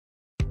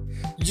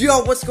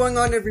Yo, what's going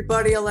on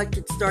everybody,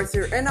 Electric-Starz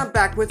here, and I'm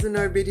back with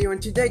another video, and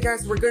today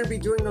guys, we're going to be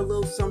doing a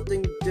little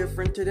something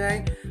different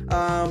today.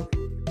 I'm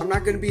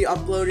not going to be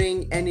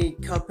uploading any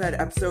Cuphead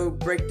episode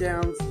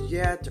breakdowns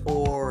yet,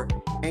 or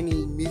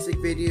any music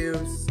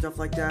videos, stuff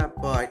like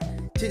that, but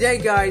today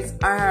guys,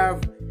 I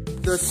have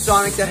the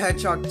Sonic the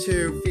Hedgehog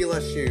 2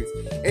 FILA shoes.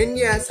 And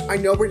yes, I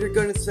know what you're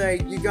going to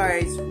say, you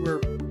guys were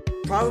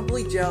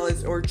probably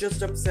jealous or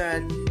just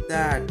upset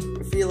that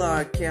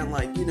FILA can't,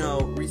 like, you know,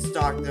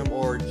 restock them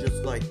or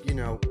just, like, you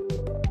know,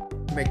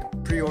 make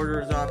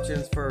pre-orders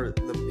options for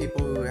the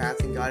people who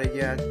hasn't got it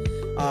yet.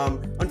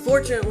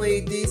 Unfortunately,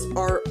 these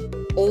are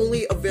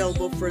only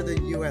available for the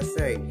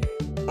USA.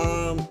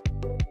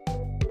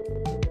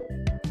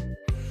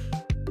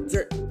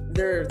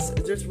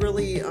 There's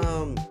really,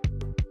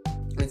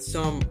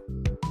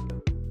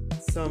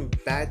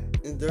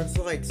 there's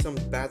like some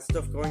bad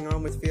stuff going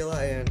on with FILA,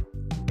 and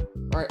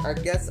I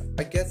guess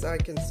I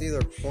can see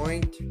their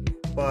point,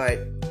 but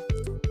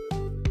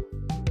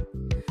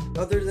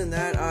other than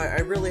that, I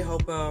really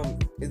hope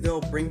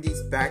they'll bring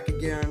these back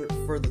again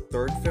for the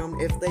third film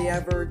if they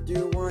ever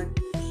do one.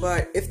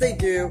 But if they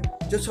do,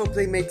 just hope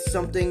they make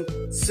something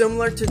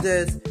similar to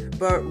this,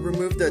 but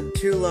remove the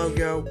 2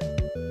 logo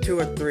to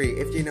a 3,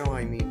 if you know what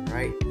I mean,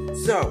 right?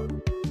 So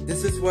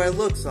this is what it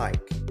looks like.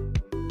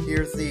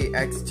 Here's the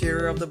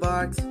exterior of the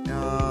box.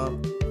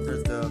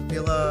 There's the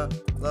FILA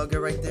logo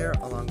right there,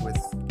 along with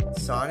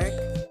Sonic.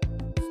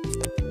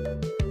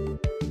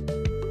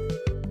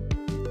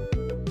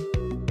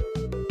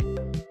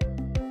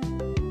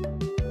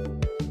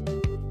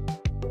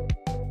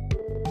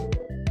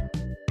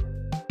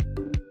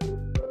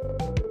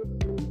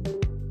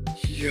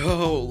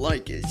 Yo,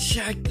 like,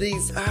 check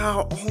these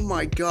out. Oh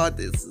my god,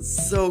 this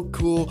is so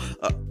cool.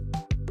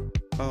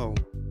 Oh,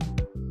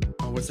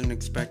 I wasn't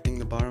expecting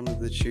the bottom of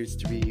the shoes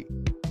to be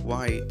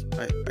white.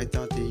 I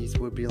thought these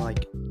would be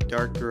like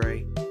dark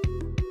gray.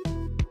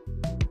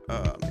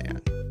 Oh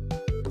man.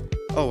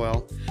 Oh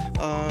well.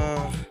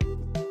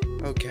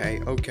 Okay.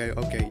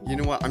 You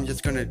know what? I'm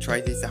just gonna try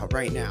these out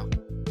right now.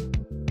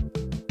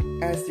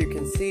 As you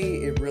can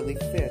see, it really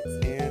fits,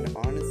 and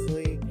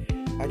honestly,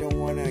 I don't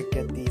want to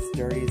get these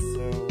dirty,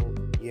 so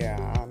yeah,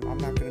 I'm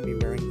not gonna be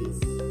wearing these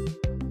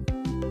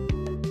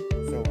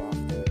so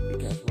often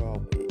because,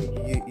 well,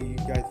 you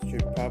guys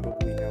should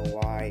probably know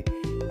why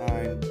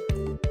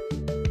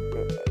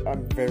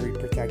I'm very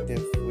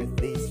protective with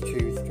these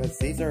shoes, because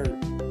these are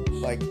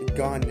like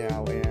gone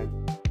now, and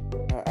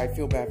I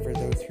feel bad for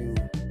those who,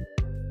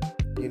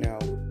 you know,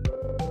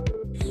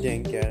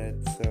 didn't get it.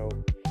 So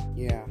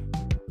yeah,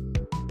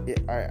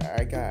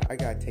 I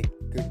gotta take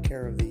good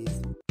care of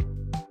these.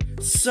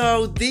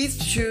 So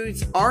these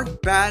shoes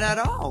aren't bad at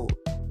all.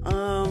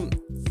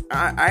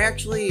 I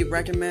actually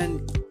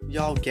recommend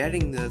y'all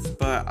getting this,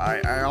 but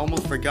I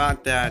almost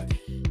forgot that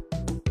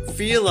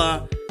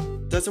FILA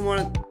doesn't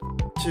want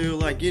to,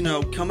 like, you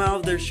know, come out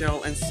of their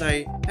shell and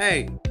say,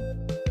 hey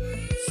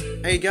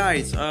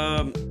guys,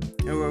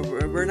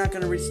 we're not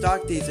gonna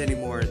restock these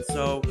anymore.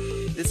 So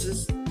this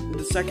is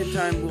the second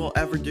time we'll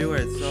ever do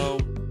it, so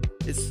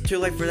it's too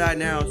late for that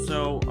now.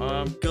 So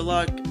good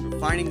luck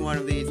finding one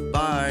of these.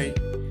 Bye.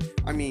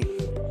 I mean,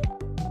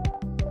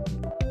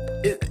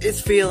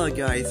 it's FILA,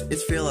 guys.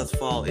 It's FILA's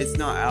fault. It's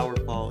not our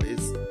fault.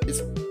 It's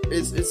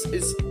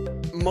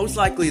most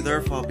likely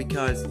their fault,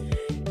 because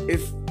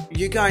if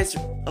you guys,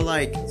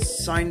 like,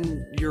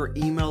 sign your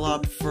email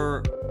up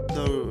for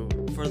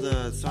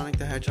the Sonic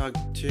the Hedgehog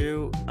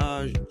 2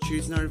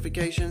 shoes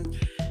notifications,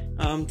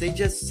 they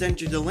just sent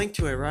you the link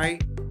to it,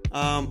 right?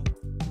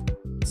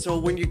 So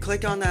when you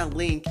click on that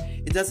link,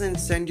 it doesn't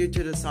send you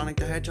to the Sonic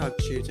the Hedgehog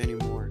shoes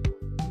anymore.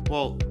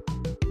 Well,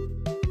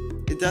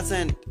 it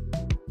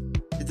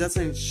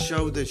doesn't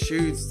show the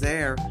shoes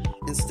there.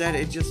 Instead,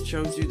 it just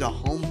shows you the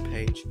home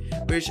page,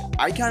 which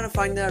I kind of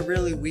find that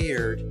really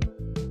weird.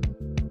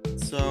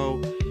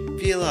 So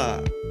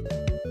FILA,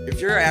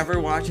 if you're ever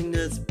watching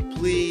this,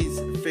 please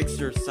fix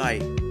your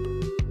site,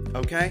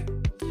 okay?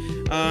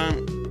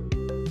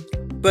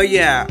 But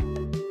yeah,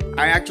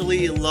 I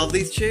actually love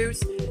these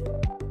shoes.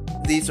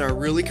 These are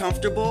really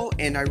comfortable,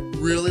 and I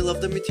really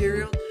love the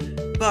material.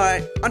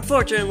 But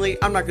unfortunately,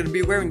 I'm not going to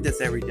be wearing this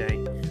every day.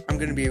 I'm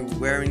going to be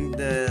wearing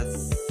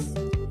this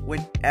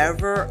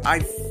whenever I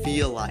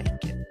feel like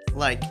it.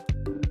 Like,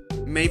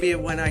 maybe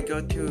when I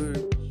go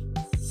to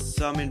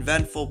some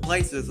eventful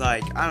places,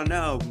 like, I don't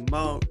know,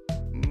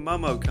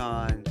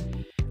 MomoCon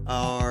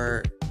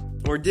or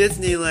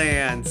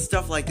Disneyland,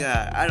 stuff like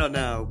that. I don't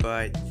know,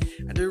 but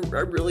I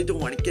really don't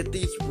want to get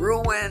these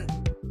ruined.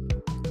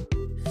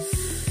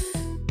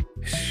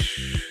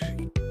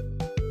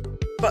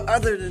 But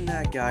other than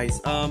that, guys,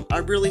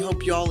 I really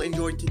hope y'all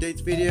enjoyed today's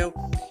video.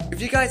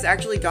 If you guys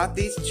actually got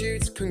these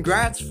shoes,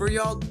 congrats for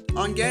y'all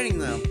on getting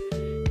them.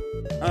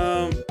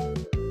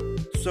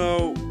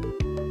 So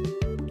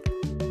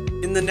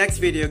in the next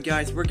video,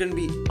 guys, we're gonna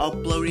be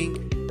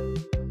uploading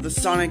the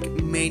Sonic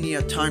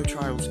Mania Time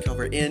Trials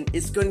cover, and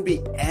it's gonna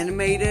be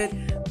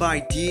animated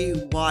by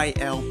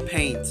DYL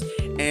Paints,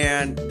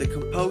 and the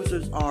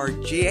composers are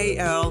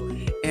GAL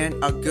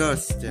and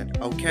Augustine.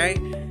 Okay,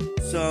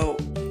 so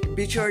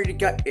be sure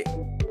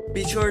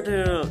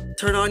to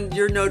turn on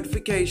your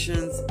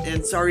notifications.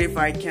 And sorry if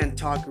I can't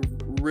talk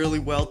really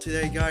well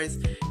today, guys,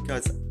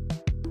 because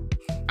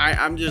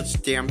I'm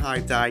just damn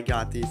hyped that I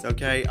got these.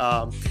 Okay,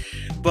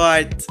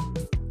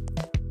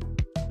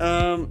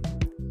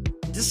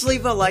 just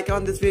leave a like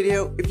on this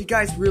video if you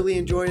guys really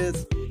enjoyed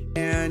this,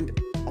 and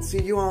I'll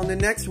see you all in the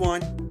next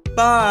one.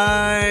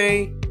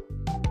 Bye!